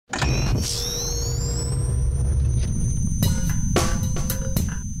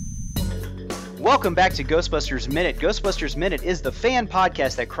Welcome back to Ghostbusters Minute. Ghostbusters Minute is the fan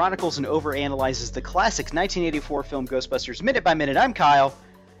podcast that chronicles and overanalyzes the classic 1984 film Ghostbusters minute by minute. I'm Kyle.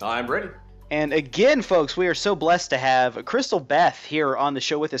 I'm Brady. And again, folks, we are so blessed to have Crystal Beth here on the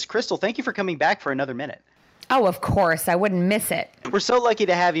show with us. Crystal, thank you for coming back for another minute. Oh, of course. I wouldn't miss it. We're so lucky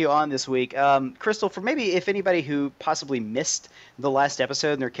to have you on this week. Crystal, for maybe if anybody who possibly missed the last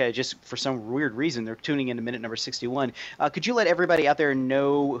episode and they're just for some weird reason they're tuning into minute number 61, could you let everybody out there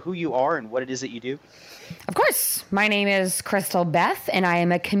know who you are and what it is that you do? Of course. My name is Crystal Beth, and I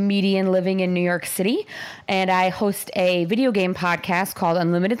am a comedian living in New York City, and I host a video game podcast called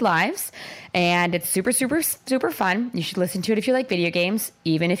Unlimited Lives, and it's super, super, super fun. You should listen to it if you like video games,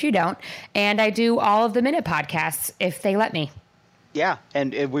 even if you don't, and I do all of the Minute podcasts if they let me. Yeah,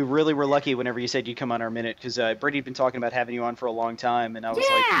 and we really were lucky whenever you said you'd come on our minute, because Brady'd been talking about having you on for a long time, and I was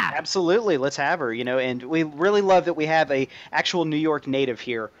like, absolutely, let's have her, and we really love that we have a actual New York native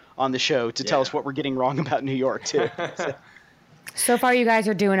here on the show to tell us what we're getting wrong about New York, too. So far, you guys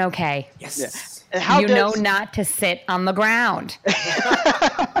are doing okay. Yes. Yeah. Know not to sit on the ground.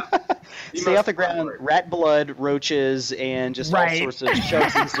 Stay off the ground, rat blood, roaches, and just all sorts of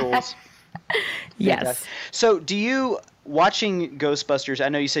sharks and souls. Yes. So do you, watching Ghostbusters, I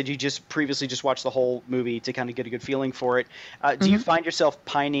know you said you previously watched the whole movie to kind of get a good feeling for it. Do you find yourself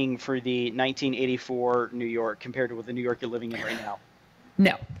pining for the 1984 New York compared to the New York you're living in right now?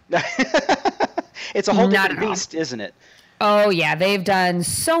 No. It's a whole different beast, isn't it? Oh, yeah. They've done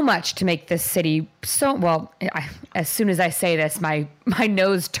so much to make this city as soon as I say this, my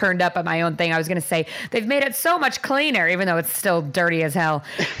nose turned up at my own thing. I was going to say they've made it so much cleaner, even though it's still dirty as hell.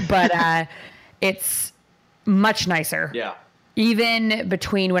 But it's much nicer. Yeah. Even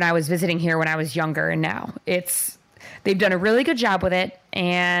between when I was visiting here when I was younger and now. They've done a really good job with it.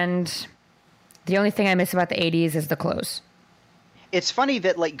 And the only thing I miss about the 80s is the clothes. It's funny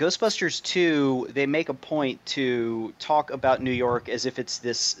that, like, Ghostbusters 2, they make a point to talk about New York as if it's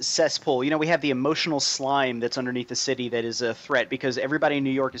this cesspool. We have the emotional slime that's underneath the city that is a threat because everybody in New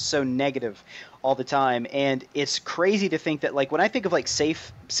York is so negative all the time. And it's crazy to think that, like, when I think of, like,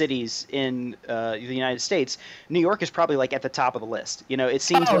 safe cities in the United States, New York is probably, like, at the top of the list. It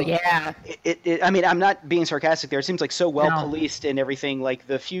seems I mean, I'm not being sarcastic there. It seems like so well policed and everything. Like,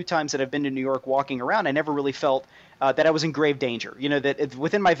 the few times that I've been to New York walking around, I never really felt that I was in grave danger, that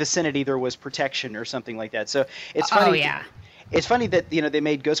within my vicinity there was protection or something like that. So it's funny. Oh, yeah. It's funny that, they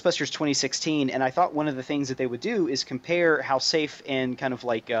made Ghostbusters 2016, and I thought one of the things that they would do is compare how safe and kind of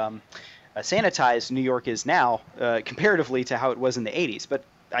like sanitized New York is now comparatively to how it was in the 80s. But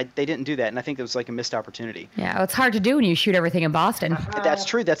they didn't do that, and I think it was like a missed opportunity. Yeah, well, it's hard to do when you shoot everything in Boston. That's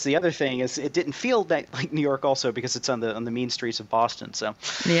true. That's the other thing is it didn't feel like New York also because it's on the mean streets of Boston. So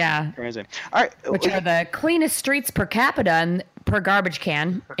yeah, crazy. All right, which are the cleanest streets per capita and per garbage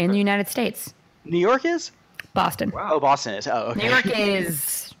can in the United States. New York is? Boston. Wow. Oh, Boston is. Oh, okay. New York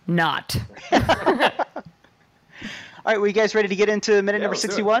is not. All right, well, you guys ready to get into minute number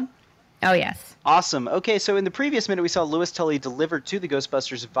 61? Oh, yes. Awesome. Okay, so in the previous minute, we saw Louis Tully delivered to the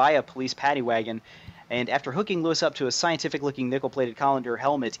Ghostbusters via police paddy wagon. And after hooking Louis up to a scientific-looking nickel-plated colander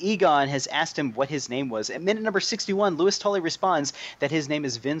helmet, Egon has asked him what his name was. At minute number 61, Louis Tully responds that his name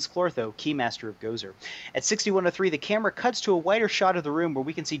is Vince Clortho, Keymaster of Gozer. At 61:03, the camera cuts to a wider shot of the room where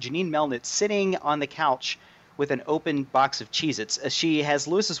we can see Janine Melnitz sitting on the couch with an open box of Cheez-Its. She has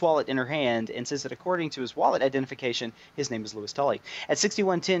Louis's wallet in her hand and says that according to his wallet identification, his name is Louis Tully. At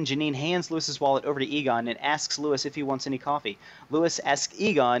 61:10, Janine hands Louis's wallet over to Egon and asks Louis if he wants any coffee. Louis asks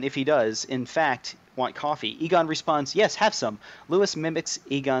Egon if he does, in fact, want coffee. Egon responds, yes, have some. Louis mimics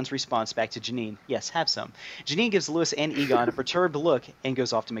Egon's response back to Janine, yes, have some. Janine gives Louis and Egon a perturbed look and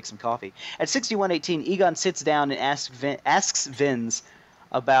goes off to make some coffee. At 61:18, Egon sits down and asks Vince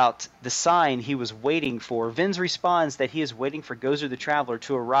about the sign he was waiting for. Vince responds that he is waiting for Gozer the Traveler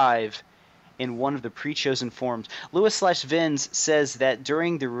to arrive in one of the pre-chosen forms. Louis/Vince says that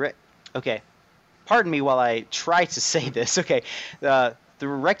during the pardon me while I try to say this. Okay, the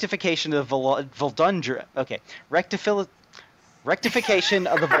rectification of the Volundra. Okay, rectification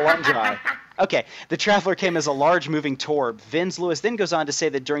of the Volundri. Okay, the Traveler came as a large moving torb. Vince Louis then goes on to say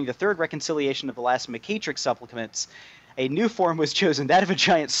that during the third reconciliation of the last McKatrix supplements, a new form was chosen, that of a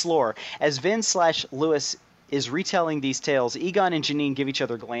giant slore. As Vince/Louis is retelling these tales, Egon and Janine give each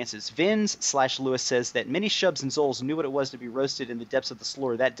other glances. Vince/Lewis says that many Shubs and Zoles knew what it was to be roasted in the depths of the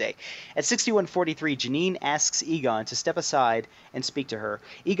slur that day. At 61:43, Janine asks Egon to step aside and speak to her.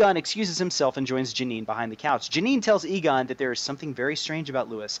 Egon excuses himself and joins Janine behind the couch. Janine tells Egon that there is something very strange about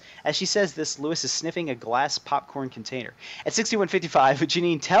Lewis. As she says this, Lewis is sniffing a glass popcorn container. At 61:55,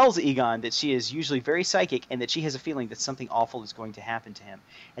 Janine tells Egon that she is usually very psychic and that she has a feeling that something awful is going to happen to him.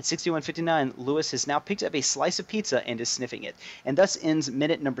 At 61:59, Lewis has now picked up a slice of pizza and is sniffing it. And thus ends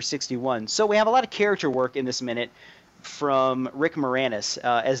minute number 61. So we have a lot of character work in this minute from Rick Moranis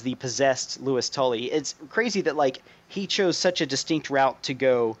as the possessed Lewis Tully. It's crazy that like he chose such a distinct route to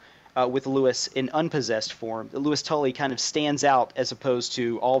go with Lewis in unpossessed form. Lewis Tully kind of stands out as opposed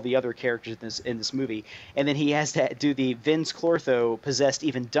to all the other characters in this movie. And then he has to do the Vince Clortho possessed,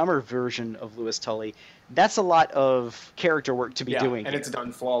 even dumber version of Lewis Tully. That's a lot of character work to be doing. And it's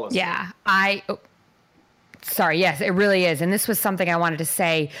done flawlessly. Yeah, Sorry, yes, it really is. And this was something I wanted to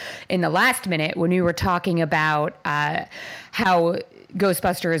say in the last minute when we were talking about how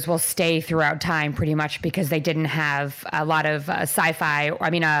Ghostbusters will stay throughout time pretty much because they didn't have a lot of sci-fi.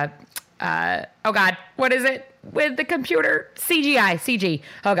 Oh God, what is it with the computer? CG.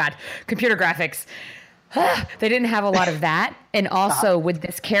 Oh God, computer graphics. They didn't have a lot of that. And also with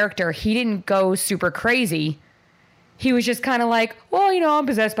this character, he didn't go super crazy. He was just kind of like, well, I'm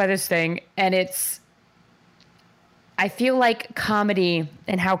possessed by this thing. And I feel like comedy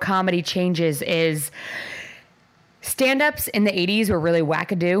and how comedy changes is stand-ups in the 80s were really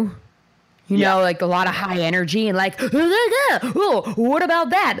wackadoo. You know, like a lot of high energy and like, oh, what about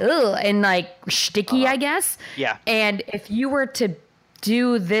that? And like sticky, I guess. Yeah. And if you were to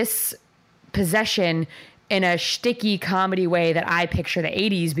do this possession in a sticky comedy way that I picture the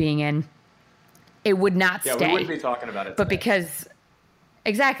 80s being in, it would not stay. Yeah, we wouldn't be talking about it But today. because...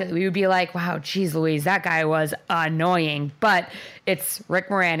 Exactly. We would be like, wow, geez Louise, that guy was annoying. But it's Rick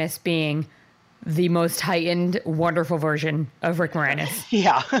Moranis being the most heightened, wonderful version of Rick Moranis.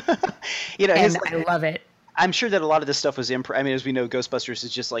 Yeah. And I love it. I'm sure that a lot of this stuff was improv. I mean, as we know, Ghostbusters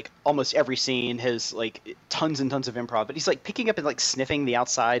is just like almost every scene has like tons and tons of improv. But he's like picking up and like sniffing the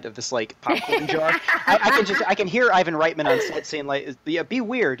outside of this like popcorn jar. I can hear Ivan Reitman on set saying like, "Be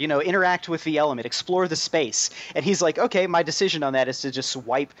weird, interact with the element, explore the space." And he's like, "Okay, my decision on that is to just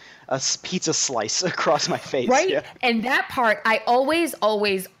swipe a pizza slice across my face." Right? Yeah. And that part, I always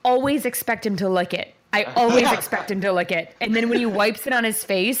expect him to lick it. I always expect him to lick it. And then when he wipes it on his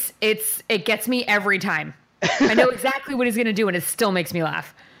face, it gets me every time. I know exactly what he's going to do, and it still makes me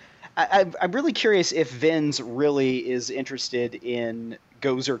laugh. I'm really curious if Vince really is interested in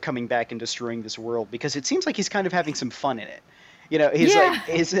Gozer coming back and destroying this world, because it seems like he's kind of having some fun in it.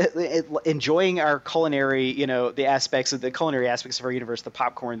 He's enjoying our culinary, the aspects of the culinary aspects of our universe, the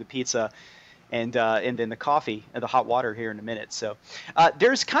popcorn, the pizza, and then the coffee and the hot water here in a minute. So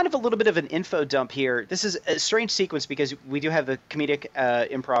there's kind of a little bit of an info dump here. This is a strange sequence because we do have the comedic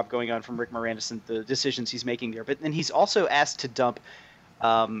improv going on from Rick Moranis and the decisions he's making there. But then he's also asked to dump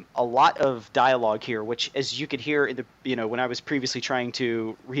a lot of dialogue here, which, as you could hear in the, when I was previously trying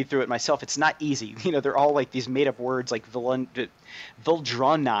to read through it myself, it's not easy. They're all like these made up words like Vildroni,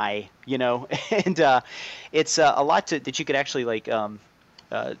 and it's a lot that you could actually like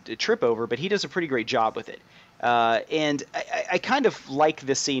trip over, but he does a pretty great job with it. And I kind of like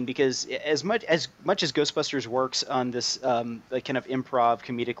this scene because as much as Ghostbusters works on this like kind of improv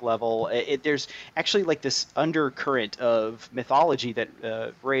comedic level, there's actually like this undercurrent of mythology that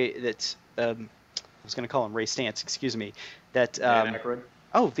I was going to call him Ray Stantz, excuse me. That Dan Aykroyd.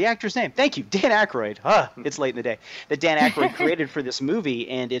 Oh, the actor's name. Thank you, Dan Aykroyd. It's late in the day. That Dan Aykroyd created for this movie,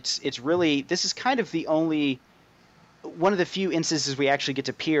 and it's really, this is kind of the only one of the few instances we actually get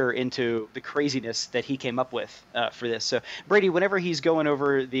to peer into the craziness that he came up with for this. So Brady, whenever he's going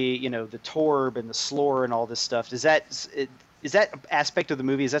over the the Torb and the Slore and all this stuff, is that aspect of the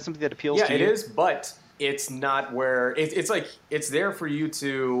movie? Is that something that appeals to you? Yeah, it is, but it's not where it's like it's there for you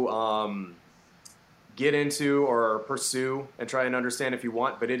to get into or pursue and try and understand if you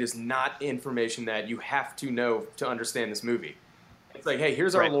want, but it is not information that you have to know to understand this movie. It's like, hey,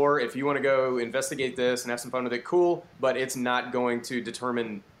 here's our lore. If you want to go investigate this and have some fun with it, cool. But it's not going to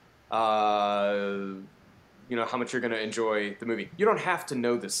determine, how much you're going to enjoy the movie. You don't have to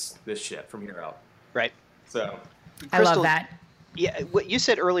know this shit from here out. Right. So, I love that. Yeah, what you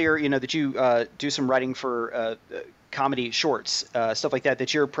said earlier, that you do some writing for comedy shorts, stuff like that.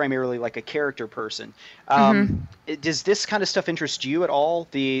 That you're primarily like a character person. Does this kind of stuff interest you at all?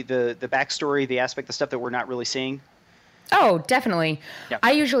 The backstory, the aspect, the stuff that we're not really seeing. Oh, definitely. Yeah.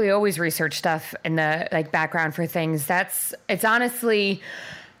 I usually always research stuff in the background for things. It's honestly,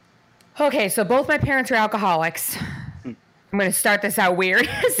 Okay, so both my parents are alcoholics. I'm going to start this out weird.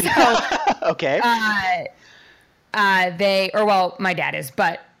 So, Okay. my dad is,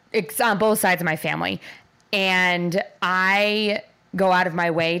 but it's on both sides of my family. And I go out of my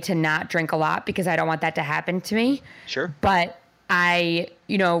way to not drink a lot because I don't want that to happen to me. Sure. But growing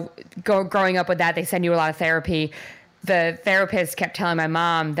up with that, they send you a lot of therapy. The therapist kept telling my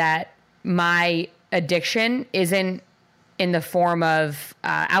mom that my addiction isn't in the form of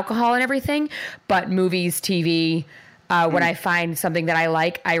alcohol and everything, but movies, TV. When I find something that I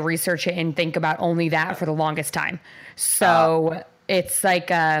like, I research it and think about only that for the longest time. So it's like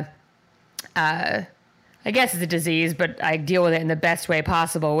I guess it's a disease, but I deal with it in the best way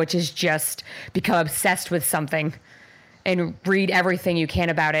possible, which is just become obsessed with something and read everything you can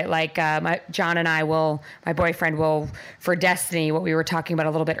about it. Like John and my boyfriend will, for Destiny, what we were talking about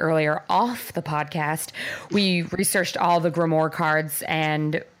a little bit earlier off the podcast, we researched all the Grimoire cards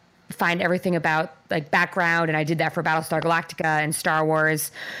and find everything about like background. And I did that for Battlestar Galactica and Star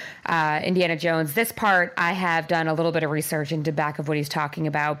Wars, Indiana Jones. This part, I have done a little bit of research into back of what he's talking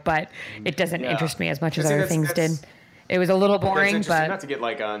about, but it doesn't interest me as much as other things did. It was a little boring, but not to get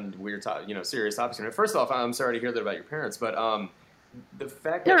like on weird, serious topics. First off, I'm sorry to hear that about your parents, but the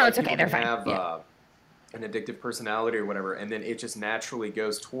fact that it's okay. They're fine. Have an addictive personality or whatever, and then it just naturally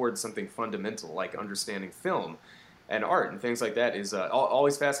goes towards something fundamental like understanding film and art and things like that is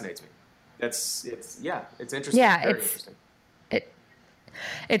always fascinates me. It's interesting. Yeah, Very interesting.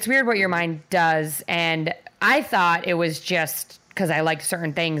 It's weird what your mind does, and I thought it was just because I liked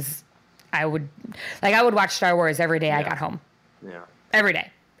certain things. I would watch Star Wars every day I got home. Yeah. Every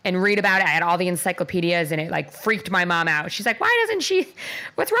day. And read about it. I had all the encyclopedias, and it like freaked my mom out. She's like, why doesn't she,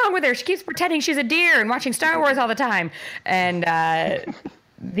 what's wrong with her? She keeps pretending she's a deer and watching Star Wars all the time. And that's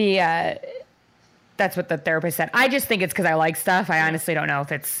what the therapist said. I just think it's because I like stuff. I honestly don't know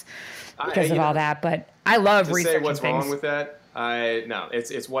if it's because of all that, but I love researching things. To say what's wrong with that,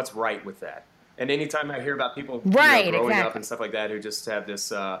 it's what's right with that. And anytime I hear about people growing up and stuff like that who just have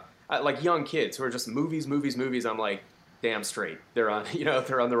this, like young kids who are just movies, I'm like, damn straight. They're on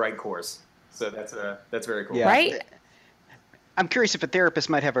the right course. So that's very cool. Yeah. Right? I'm curious if a therapist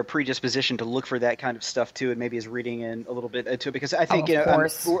might have a predisposition to look for that kind of stuff too, and maybe is reading in a little bit too, because I think,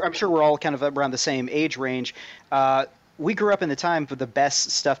 I'm sure we're all kind of around the same age range. We grew up in the time with the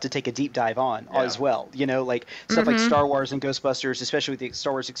best stuff to take a deep dive on as well. Like stuff like Star Wars and Ghostbusters, especially with the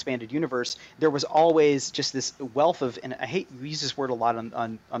Star Wars Expanded Universe. There was always just this wealth of, and I hate we use this word a lot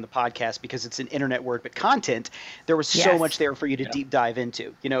on the podcast because it's an internet word, but content. There was so much there for you to deep dive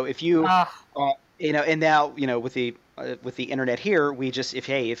into. If you, and now with the internet here, we just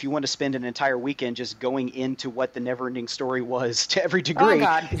if you want to spend an entire weekend just going into what the never-ending story was to every degree,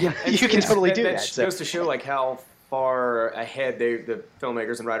 you can totally do that. That goes to show like how far ahead the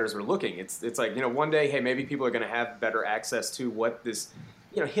filmmakers and writers are looking. It's like, one day, hey, maybe people are going to have better access to what this,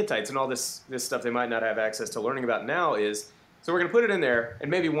 Hittites and all this stuff they might not have access to learning about now is. So we're going to put it in there,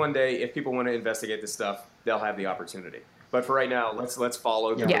 and maybe one day, if people want to investigate this stuff, they'll have the opportunity. But for right now, let's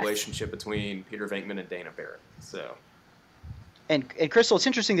follow the relationship between Peter Venkman and Dana Barrett. So. And Crystal, it's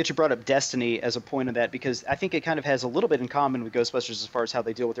interesting that you brought up Destiny as a point of that, because I think it kind of has a little bit in common with Ghostbusters as far as how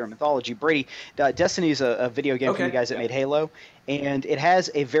they deal with their mythology. Brady, Destiny is a video game from the guys that made Halo, and it has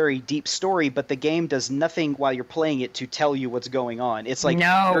a very deep story, but the game does nothing while you're playing it to tell you what's going on. It's like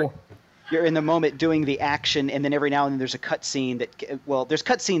you're in the moment doing the action, and then every now and then there's a cutscene there's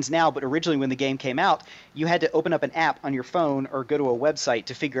cutscenes now, but originally when the game came out, you had to open up an app on your phone or go to a website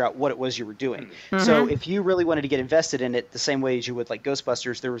to figure out what it was you were doing. Mm-hmm. So if you really wanted to get invested in it the same way as you would like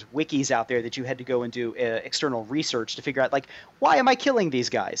Ghostbusters, there was wikis out there that you had to go and do external research to figure out, like, why am I killing these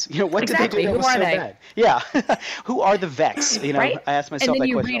guys? What did they do that was so bad? Yeah. Who are the Vex? Right? I asked myself that question. And then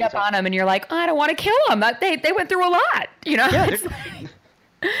you read up on them and you're like, I don't want to kill them. They went through a lot, Yeah,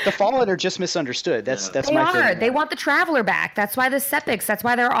 the Fallen are just misunderstood. That's my favorite. They want the Traveler back. That's why the Sepics. That's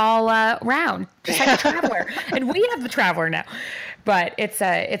why they're all round, just like the Traveler. And we have the Traveler now. But it's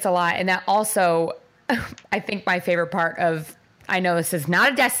a lot, and that also, I think my favorite part of. I know this is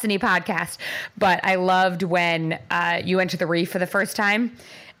not a Destiny podcast, but I loved when you went to the Reef for the first time,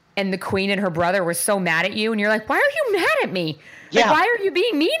 and the Queen and her brother were so mad at you, and you're like, "Why are you mad at me? Like, why are you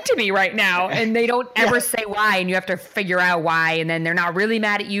being mean to me right now?" And they don't ever say why, and you have to figure out why. And then they're not really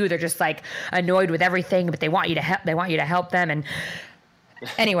mad at you; they're just like annoyed with everything, but they want you to help. They want you to help them. And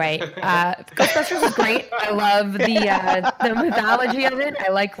anyway, Ghostbusters is great. I love the mythology of it. I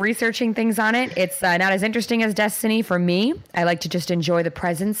like researching things on it. It's not as interesting as Destiny for me. I like to just enjoy the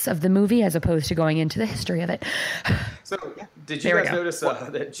presence of the movie as opposed to going into the history of it. So, did you guys notice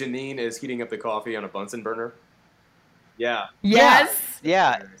that Janine is heating up the coffee on a Bunsen burner? Yeah. Yes.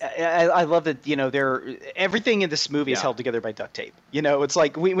 Yeah, I love that. Everything in this movie is held together by duct tape. It's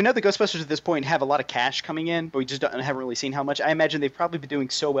like we know the Ghostbusters at this point have a lot of cash coming in, but we just haven't really seen how much. I imagine they've probably been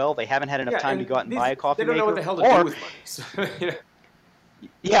doing so well they haven't had enough time to go out and buy a coffee maker. They don't know what the hell to do with money. So,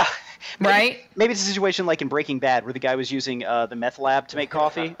 Yeah. Right? Maybe it's a situation like in Breaking Bad where the guy was using the meth lab to make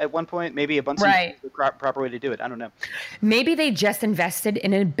coffee at one point. Maybe a Bunsen is the proper way to do it. I don't know. Maybe they just invested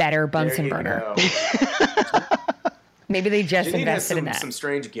in a better Bunsen burner. Maybe they just invested in that. Some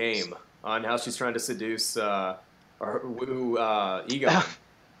strange game on how she's trying to seduce or woo Egon,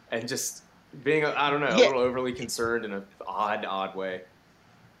 and just being a little overly concerned in an odd way.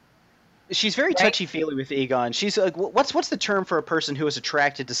 She's very touchy-feely with Egon. She's like, what's the term for a person who is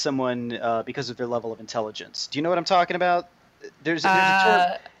attracted to someone because of their level of intelligence? Do you know what I'm talking about? There's a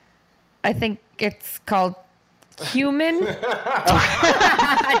term. I think it's called human. Yeah.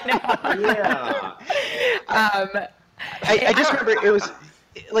 I just remember it was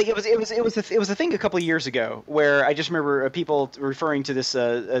a thing a couple of years ago where I just remember people referring to this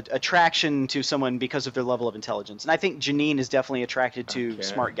attraction to someone because of their level of intelligence, and I think Janine is definitely attracted to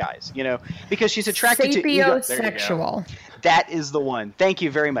smart guys, because she's attracted to sapiosexual. That is the one. Thank you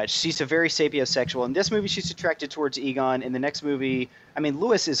very much. She's a very sapiosexual. In this movie, she's attracted towards Egon. In the next movie,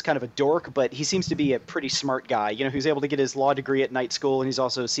 Lewis is kind of a dork, but he seems to be a pretty smart guy. Who's able to get his law degree at night school, and he's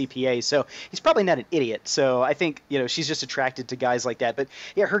also a CPA, so he's probably not an idiot. So I think, she's just attracted to guys like that. But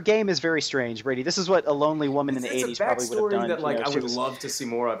yeah, her game is very strange, Brady. This is what a lonely woman in the 80s probably would have done. That I would love to see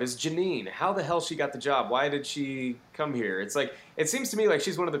more of is Janine. How the hell she got the job? Why did she come here? It's like, it seems to me like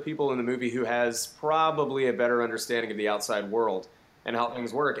she's one of the people in the movie who has probably a better understanding of the outside world and how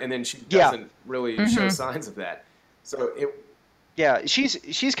things work, and then she doesn't really show signs of that. So yeah,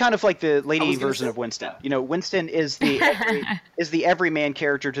 she's kind of like the lady version of Winston. Winston is the everyman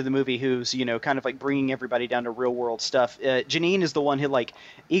character to the movie who's kind of like bringing everybody down to real world stuff. Janine is the one who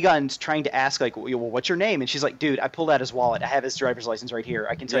Egon's trying to ask well, what's your name? And she's like, dude, I pulled out his wallet. I have his driver's license right here.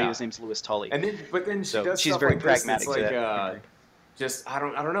 I can tell you his name's Louis Tully. But then she does she's stuff very like pragmatic this. It's to that. I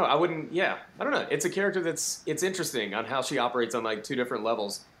don't know. I don't know. It's a character it's interesting on how she operates on two different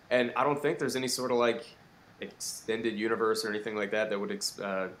levels, and I don't think there's any sort of extended universe or anything like that would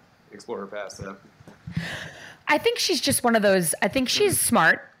explore her past. So. I think she's just one of those. I think she's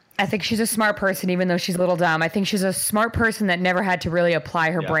smart. I think she's a smart person, even though she's a little dumb. I think she's a smart person that never had to really apply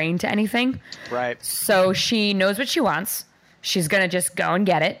her brain to anything. Right. So she knows what she wants. She's going to just go and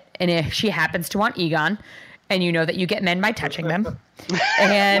get it. And if she happens to want Egon, and you know that you get men by touching them.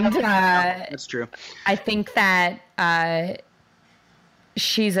 And that's true. I think that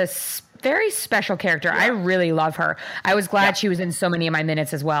she's a very special character. I really love her. I was glad she was in so many of my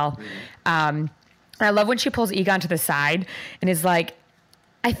minutes as well. I love when she pulls Egon to the side and is like,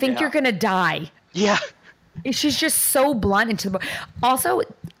 I think you're going to die. Yeah. She's just so blunt into the Also,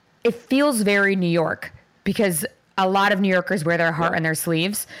 it feels very New York because a lot of New Yorkers wear their heart on their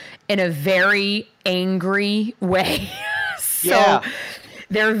sleeves in a very angry way. So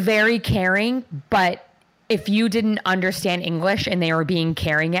they're very caring, but if you didn't understand English and they were being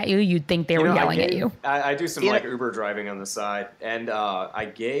caring at you, you'd think they were yelling at you. I do some Uber driving on the side, and I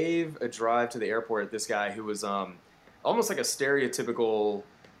gave a drive to the airport at this guy who was almost like a stereotypical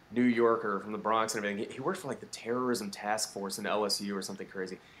New Yorker from the Bronx and everything. He worked for the terrorism task force in LSU or something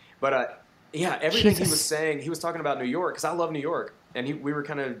crazy. But everything he was saying, he was talking about New York because I love New York, and we were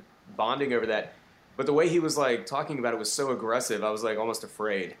kind of bonding over that. But the way he was talking about it was so aggressive, I was almost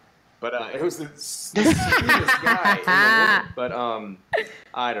afraid. But it was the sweetest guy in the world. But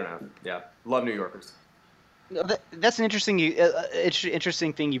I don't know. Yeah, love New Yorkers. That's an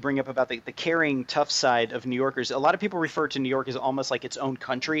interesting thing you bring up about the caring, tough side of New Yorkers. A lot of people refer to New York as almost like its own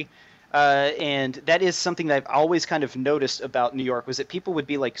country. And that is something that I've always kind of noticed about New York was that people would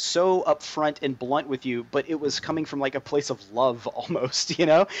be so upfront and blunt with you, but it was coming from a place of love almost,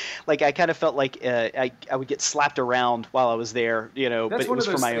 I kind of felt like I would get slapped around while I was there, but it was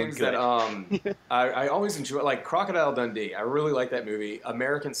for my own good. That, I always enjoy, Crocodile Dundee. I really like that movie.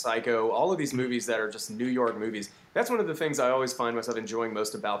 American Psycho, all of these movies that are just New York movies. That's one of the things I always find myself enjoying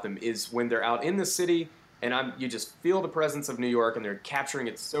most about them is when they're out in the city and you just feel the presence of New York, and they're capturing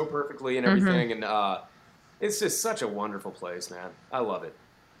it so perfectly and everything. And it's just such a wonderful place, man. I love it.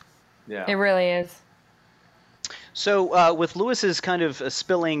 Yeah, it really is. So with Lewis's kind of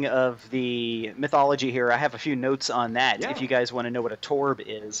spilling of the mythology here, I have a few notes on that. If you guys want to know what a torb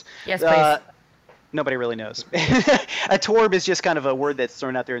is. Yes, please. Nobody really knows. A Torb is just kind of a word that's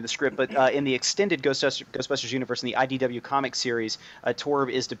thrown out there in the script, but in the extended Ghostbusters universe, in the IDW comic series, a Torb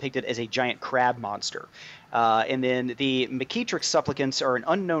is depicted as a giant crab monster. And then the McKeetrix supplicants are an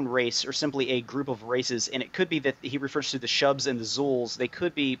unknown race, or simply a group of races, and it could be that he refers to the Shubs and the Zuuls. They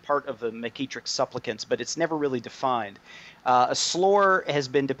could be part of the McKeetrix supplicants, but it's never really defined. A Slore has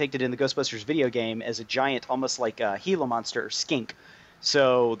been depicted in the Ghostbusters video game as a giant, almost like a Gila monster, or skink.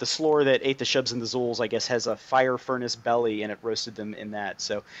 So the Slore that ate the Shubs and the Zuuls, I guess, has a fire furnace belly, and it roasted them in that.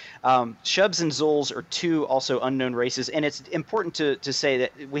 So Shubs and Zuuls are two also unknown races, and it's important to say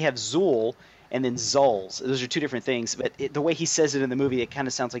that we have Zuul and then Zulls. Those are two different things, but the way he says it in the movie, it kind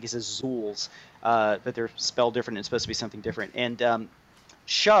of sounds like he says Zuuls, but they're spelled different and it's supposed to be something different. And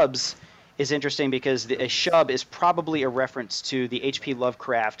Shubs is interesting because a Shub is probably a reference to the H.P.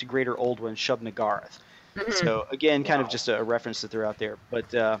 Lovecraft Greater Old One, Shub-Niggurath. So again, kind of just a reference that they're out there.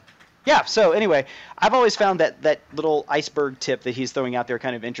 But yeah, so anyway, I've always found that little iceberg tip that he's throwing out there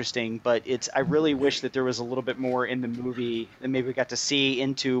kind of interesting, but I really wish that there was a little bit more in the movie that maybe we got to see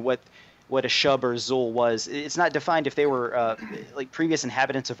into what a Shub or Zuul was. It's not defined if they were like previous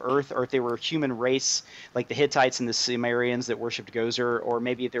inhabitants of Earth, or if they were a human race like the Hittites and the Sumerians that worshipped Gozer, or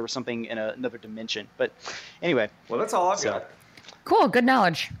maybe if there was something in another dimension. But anyway. Well, that's all I've got. Cool, good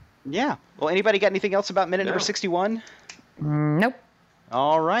knowledge. Yeah. Well, anybody got anything else about minute number 61? Nope.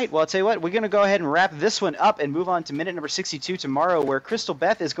 All right. Well, I'll tell you what, we're going to go ahead and wrap this one up and move on to minute number 62 tomorrow, where Crystal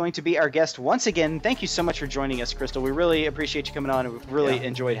Beth is going to be our guest once again. Thank you so much for joining us, Crystal. We really appreciate you coming on, and we've really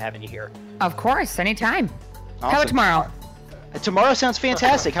enjoyed having you here. Of course, anytime. Awesome. How about tomorrow? Tomorrow sounds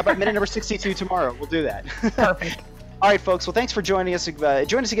fantastic. How about minute number 62 tomorrow? We'll do that. Perfect. All right, folks. Well, thanks for joining us.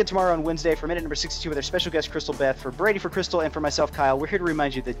 Join us again tomorrow on Wednesday for minute number 62 with our special guest, Crystal Beth. For Brady, for Crystal, and for myself, Kyle, we're here to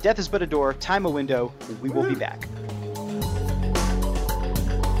remind you that death is but a door, time a window, and we will be back.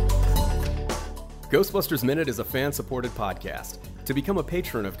 Ghostbusters Minute is a fan-supported podcast. To become a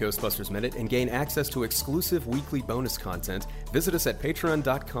patron of Ghostbusters Minute and gain access to exclusive weekly bonus content, visit us at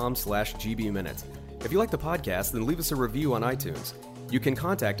patreon.com/gbminute. If you like the podcast, then leave us a review on iTunes. You can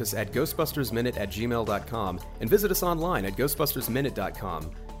contact us at ghostbustersminute@gmail.com and visit us online at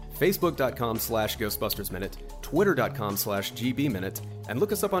ghostbustersminute.com, facebook.com/ghostbustersminute, twitter.com/gbminute, and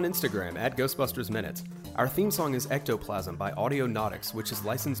look us up on Instagram at ghostbustersminute. Our theme song is Ectoplasm by Audionautics, which is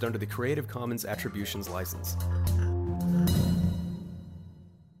licensed under the Creative Commons Attributions license.